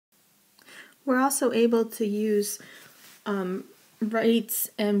We're also able to use rates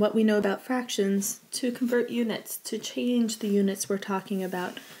and what we know about fractions to convert units, to change the units we're talking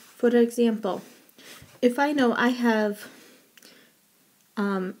about. For example, if I know I have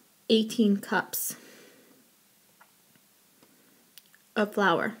 18 cups of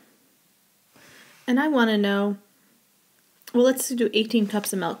flour, and I want to know, well, let's do 18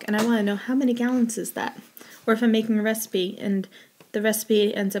 cups of milk, and I want to know how many gallons is that? Or if I'm making a recipe and the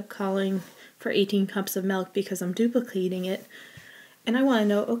recipe ends up calling for 18 cups of milk because I'm duplicating it, and I want to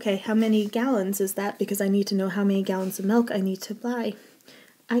know, okay, how many gallons is that because I need to know how many gallons of milk I need to buy.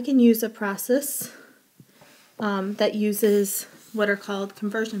 I can use a process that uses what are called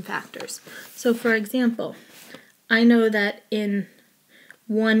conversion factors. So for example, I know that in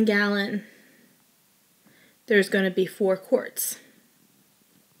 1 gallon there's going to be 4 quarts.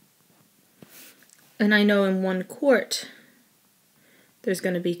 And I know in 1 quart there's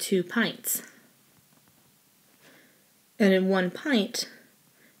going to be 2 pints. And in 1 pint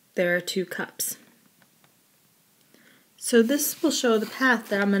there are 2 cups. So this will show the path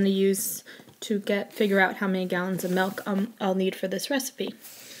that I'm going to use to figure out how many gallons of milk I'll need for this recipe.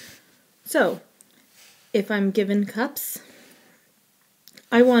 So if I'm given cups,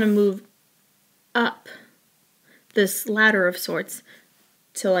 I want to move up this ladder of sorts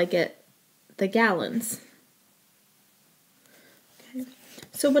till I get the gallons. Okay.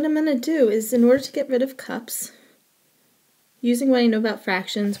 So what I'm going to do is, in order to get rid of cups, using what I know about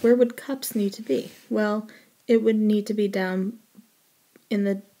fractions, where would cups need to be? Well, it would need to be down in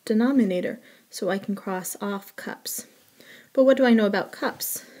the denominator, so I can cross off cups. But what do I know about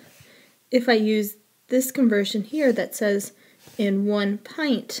cups? If I use this conversion here that says in 1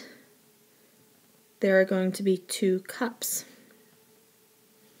 pint there are going to be 2 cups.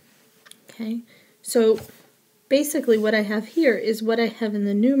 Okay, so basically what I have here is what I have in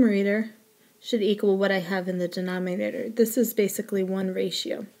the numerator should equal what I have in the denominator. This is basically one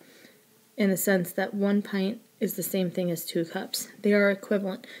ratio, in the sense that 1 pint is the same thing as 2 cups. They are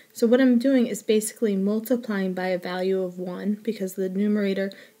equivalent. So what I'm doing is basically multiplying by a value of 1, because the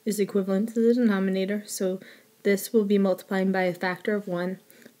numerator is equivalent to the denominator, so this will be multiplying by a factor of 1,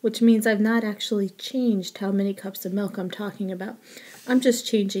 which means I've not actually changed how many cups of milk I'm talking about. I'm just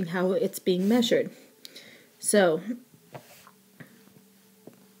changing how it's being measured. So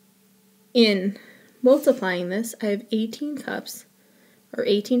in multiplying this, I have 18 cups, or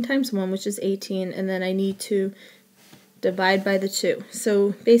 18 times 1, which is 18, and then I need to divide by the 2.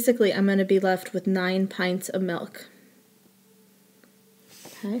 So basically I'm going to be left with 9 pints of milk.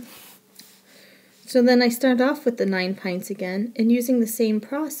 Okay. So then I start off with the 9 pints again, and using the same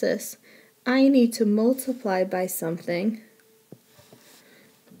process, I need to multiply by something,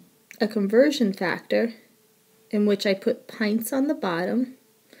 a conversion factor, in which I put pints on the bottom,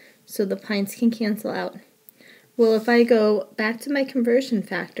 so the pints can cancel out. Well, if I go back to my conversion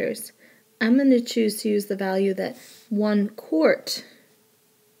factors, I'm going to choose to use the value that 1 quart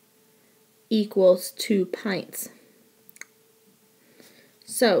equals 2 pints.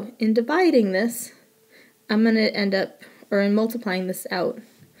 So in dividing this, I'm going to end up, or in multiplying this out,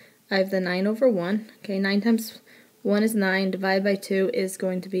 I have the 9 over 1. Okay, 9 times 1 is 9, divided by 2 is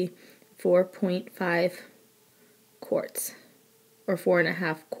going to be 4.5 quarts, or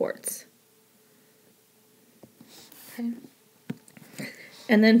 4.5 quarts. Okay.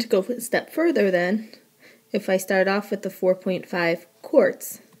 And then to go a step further then, if I start off with the 4.5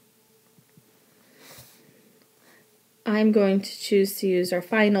 quarts, I'm going to choose to use our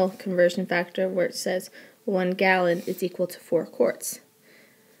final conversion factor where it says 1 gallon is equal to 4 quarts.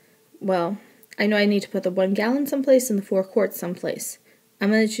 Well, I know I need to put the 1 gallon someplace and the 4 quarts someplace. I'm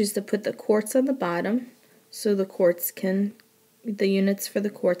going to choose to put the quarts on the bottom so the units for the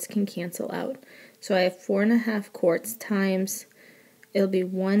quarts can cancel out. So I have 4.5 quarts times, it'll be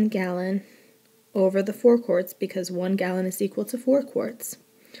 1 gallon over the 4 quarts, because 1 gallon is equal to 4 quarts.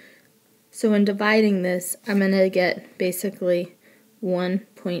 So in dividing this, I'm going to get basically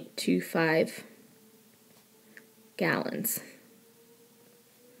 1.25 gallons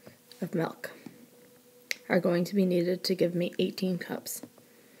of milk are going to be needed to give me 18 cups.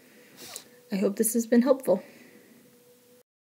 I hope this has been helpful.